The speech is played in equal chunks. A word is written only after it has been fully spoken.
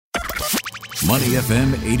Money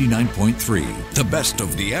FM 89.3, the best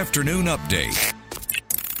of the afternoon update.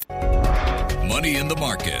 Money in the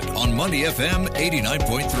Market on Money FM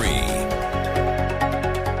 89.3.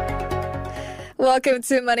 Welcome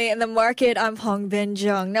to Money in the Market. I'm Hong Bin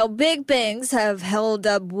Jung. Now, big banks have held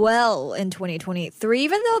up well in 2023,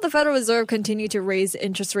 even though the Federal Reserve continued to raise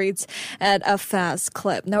interest rates at a fast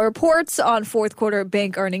clip. Now, reports on fourth quarter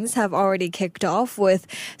bank earnings have already kicked off with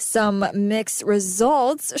some mixed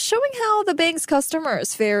results, showing how the bank's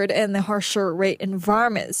customers fared in the harsher rate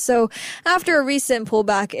environment. So, after a recent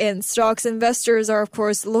pullback in stocks, investors are, of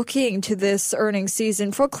course, looking to this earnings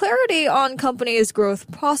season for clarity on companies'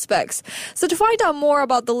 growth prospects. So, to find out more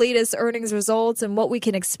about the latest earnings results and what we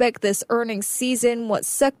can expect this earnings season, what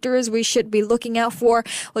sectors we should be looking out for.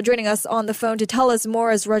 Well, joining us on the phone to tell us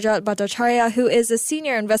more is Rajat Bhattacharya, who is a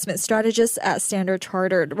senior investment strategist at Standard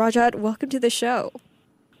Chartered. Rajat, welcome to the show.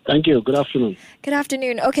 Thank you. Good afternoon. Good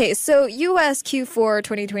afternoon. Okay, so U.S. Q4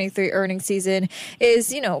 2023 earnings season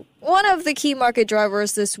is, one of the key market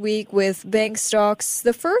drivers this week with bank stocks.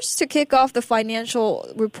 The first to kick off the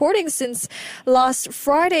financial reporting since last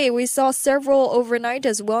Friday. We saw several overnight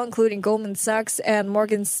as well, including Goldman Sachs and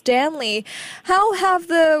Morgan Stanley. How have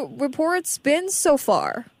the reports been so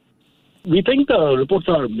far? We think the reports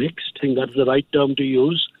are mixed. I think that's the right term to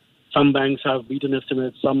use. Some banks have beaten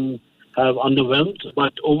estimates, some have underwhelmed.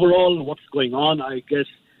 But overall, what's going on, I guess,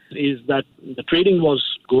 is that the trading was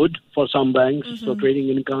good for some banks. Mm-hmm. So trading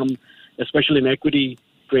income, especially in equity,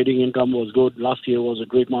 trading income was good. Last year was a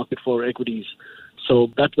great market for equities.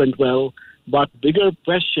 So that went well. But bigger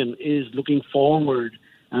question is looking forward,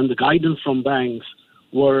 and the guidance from banks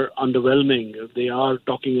were underwhelming. They are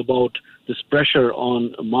talking about this pressure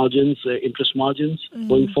on margins, interest margins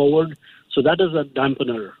going forward. So that is a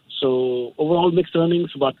dampener. So overall mixed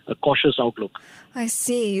earnings, but a cautious outlook. I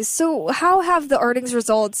see. So how have the earnings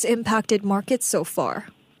results impacted markets so far?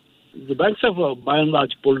 The banks have, by and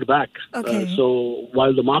large, pulled back. Okay. So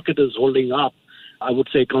while the market is holding up, I would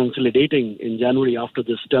say consolidating in January after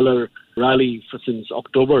the stellar rally since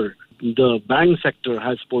October, the bank sector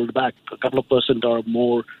has pulled back a couple of % or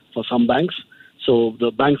more for some banks. So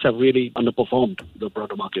the banks have really underperformed the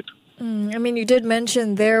broader market. You did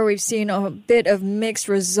mention there we've seen a bit of mixed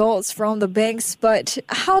results from the banks, but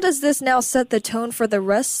how does this now set the tone for the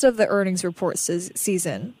rest of the earnings report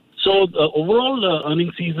season? So the overall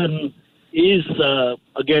earnings season is,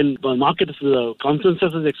 again, the market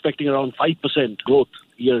consensus is expecting around 5% growth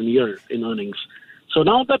year on year in earnings. So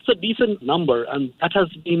now that's a decent number, and that has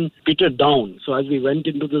been petered down. So as we went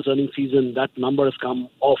into this earnings season, that number has come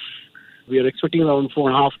off. We are expecting around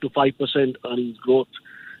 4.5% to 5% earnings growth.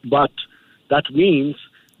 But that means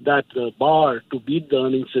that the bar to beat the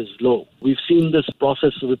earnings is low. We've seen this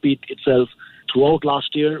process repeat itself throughout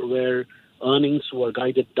last year, where earnings were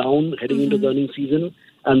guided down heading into the earnings season,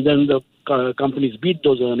 and then the companies beat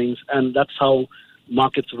those earnings, and that's how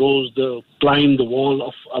markets climbed the wall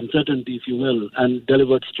of uncertainty, if you will, and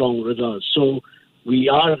delivered strong results. So we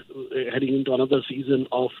are heading into another season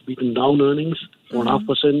of beaten down earnings,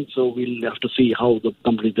 4.5%, so we'll have to see how the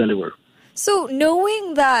companies deliver. So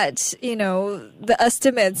knowing that, the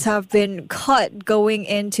estimates have been cut going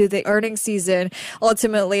into the earnings season,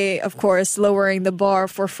 ultimately, of course, lowering the bar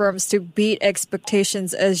for firms to beat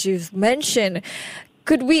expectations, as you've mentioned,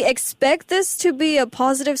 could we expect this to be a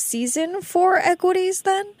positive season for equities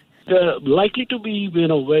then? Likely to be,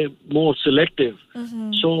 way more selective.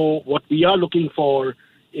 So what we are looking for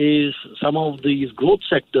is some of these growth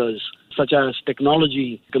sectors, such as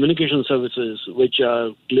technology, communication services, which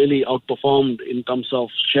clearly outperformed in terms of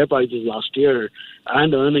share prices last year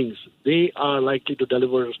and earnings. They are likely to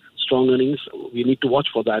deliver strong earnings. We need to watch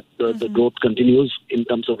for that. The growth continues in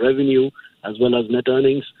terms of revenue as well as net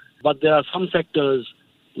earnings. But there are some sectors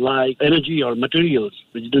like energy or materials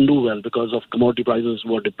which didn't do well because of commodity prices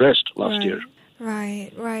were depressed last year.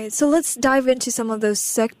 Right. So let's dive into some of those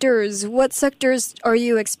sectors. What sectors are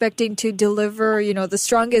you expecting to deliver, the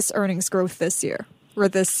strongest earnings growth this year or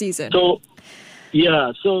this season? So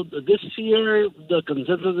this year, the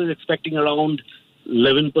consensus is expecting around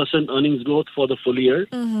 11% earnings growth for the full year.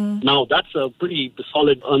 Now, that's a pretty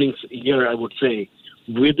solid earnings year, I would say.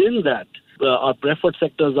 Within that, our preferred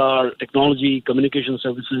sectors are technology, communication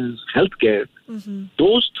services, healthcare.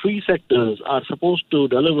 Those three sectors are supposed to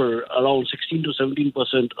deliver around 16 to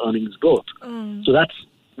 17% earnings growth. So that's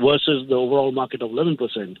versus the overall market of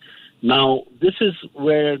 11%. Now, this is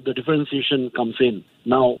where the differentiation comes in.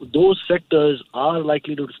 Now, those sectors are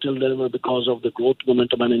likely to still deliver because of the growth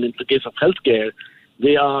momentum, and in the case of healthcare,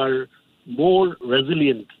 they are more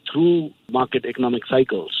resilient through market economic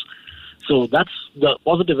cycles. So that's the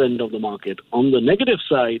positive end of the market. On the negative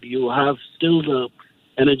side, you have still the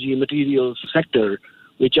energy materials sector,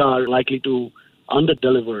 which are likely to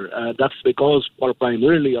under-deliver. That's because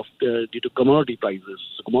primarily due to commodity prices.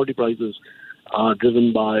 So commodity prices are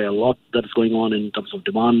driven by a lot that is going on in terms of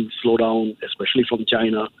demand slowdown, especially from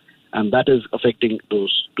China, and that is affecting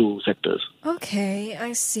those two sectors. Okay,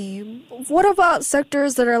 I see. What about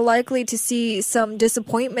sectors that are likely to see some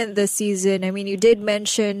disappointment this season? I mean, you did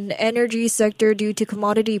mention energy sector due to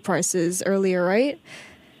commodity prices earlier, right?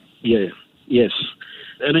 Yes.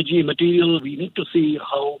 Energy material, we need to see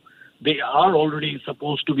how they are already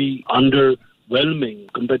supposed to be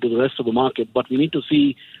underwhelming compared to the rest of the market, but we need to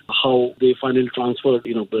see how they finally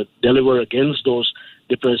deliver against those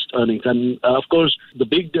depressed earnings. And of course, the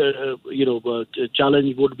big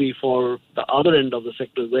challenge would be for the other end of the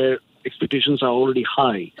sector where expectations are already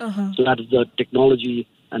high. So that is the technology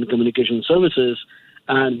and communication services,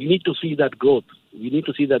 and we need to see that growth. We need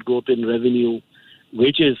to see that growth in revenue,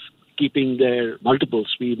 which is keeping their multiples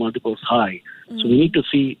high. So we need to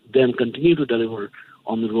see them continue to deliver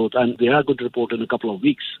on the growth, and they are going to report in a couple of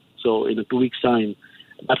weeks. So in 2 weeks' time,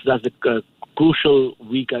 that's the crucial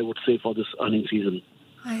week, I would say, for this earnings season.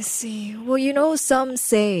 I see. Well, some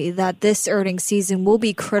say that this earnings season will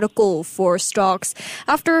be critical for stocks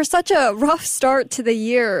after such a rough start to the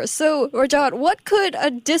year. So, Rajat, what could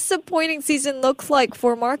a disappointing season look like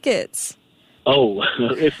for markets?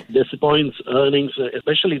 If disappoints earnings,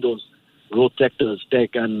 especially those growth sectors,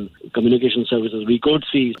 tech and communication services, we could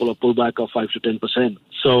see a pullback of 5 to 10%.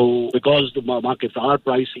 So, because the markets are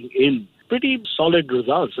pricing in pretty solid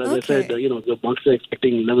results, as I said, the markets are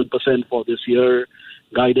expecting 11% for this year.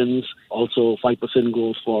 Guidance, also 5%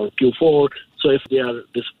 growth for Q4. So if they are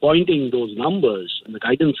disappointing those numbers and the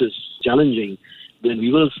guidance is challenging, then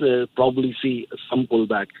we will probably see some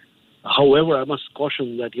pullback. However, I must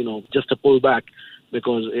caution that, just a pullback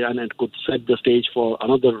and it could set the stage for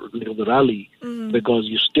another rally because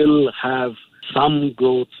you still have some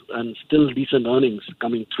growth and still decent earnings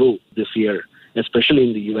coming through this year, especially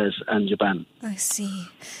in the US and Japan. I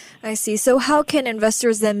see. So how can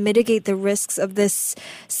investors then mitigate the risks of this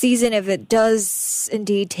season if it does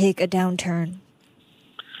indeed take a downturn?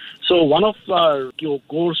 So one of our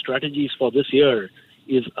core strategies for this year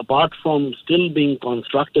is, apart from still being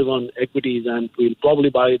constructive on equities, and we'll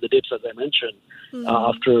probably buy the dips, as I mentioned,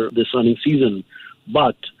 after this earnings season,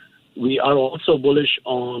 but we are also bullish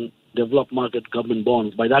on developed market government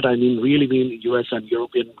bonds. By that I mean US and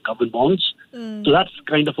European government bonds. So that's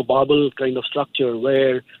kind of a barbell kind of structure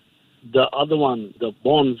where the other one, the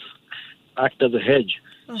bonds, act as a hedge.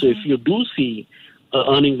 So if you do see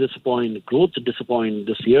earnings disappoint, growth disappoint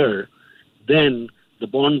this year, then the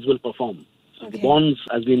bonds will perform. So the bonds,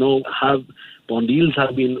 as we know, bond yields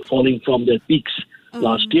have been falling from their peaks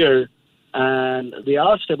last year, and they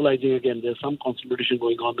are stabilizing again. There's some consolidation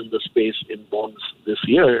going on in the space in bonds this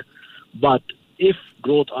year. But if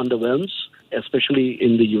growth underwhelms, especially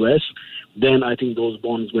in the US, then I think those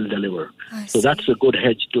bonds will deliver. So that's a good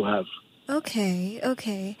hedge to have.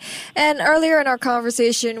 Okay. And earlier in our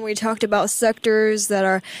conversation, we talked about sectors that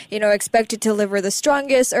are, expected to deliver the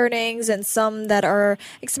strongest earnings and some that are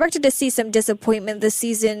expected to see some disappointment this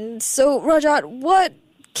season. So, Rajat, what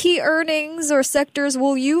key earnings or sectors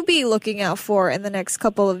will you be looking out for in the next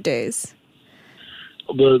couple of days?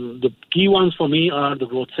 The key ones for me are the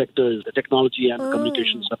growth sectors, the technology and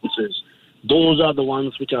communication services. Those are the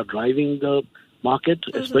ones which are driving the market,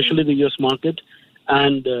 especially the US market.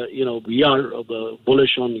 And, we are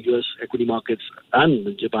bullish on US equity markets and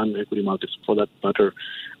the Japan equity markets for that matter.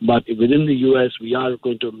 But within the US, we are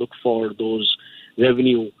going to look for those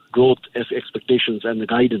revenue growth expectations and the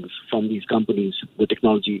guidance from these companies, the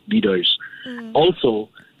technology leaders. Also,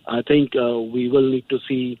 I think we will need to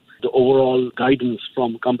see the overall guidance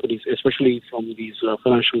from companies, especially from these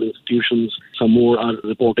financial institutions. Some more are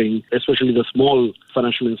reporting, especially the small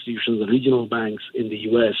financial institutions, the regional banks in the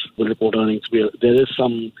U.S. will report earnings. There is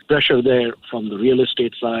some pressure there from the real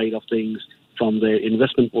estate side of things, from the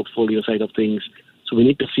investment portfolio side of things. So we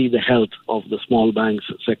need to see the health of the small banks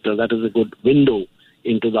sector. That is a good window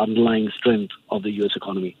into the underlying strength of the U.S.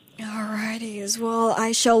 economy. Alrighty, as well.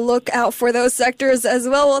 I shall look out for those sectors as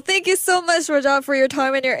well. Well, thank you so much, Rajat, for your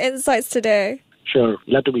time and your insights today. Sure.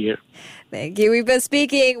 Glad to be here. Thank you. We've been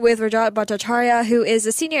speaking with Rajat Bhattacharya, who is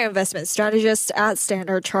a senior investment strategist at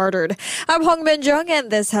Standard Chartered. I'm Hong Bin Jung,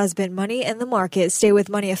 and this has been Money in the Market. Stay with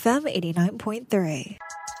Money FM 89.3.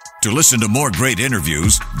 To listen to more great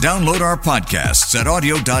interviews, download our podcasts at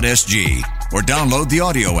audio.sg or download the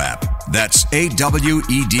audio app. That's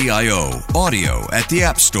AWEDIO, audio at the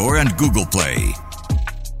App Store and Google Play.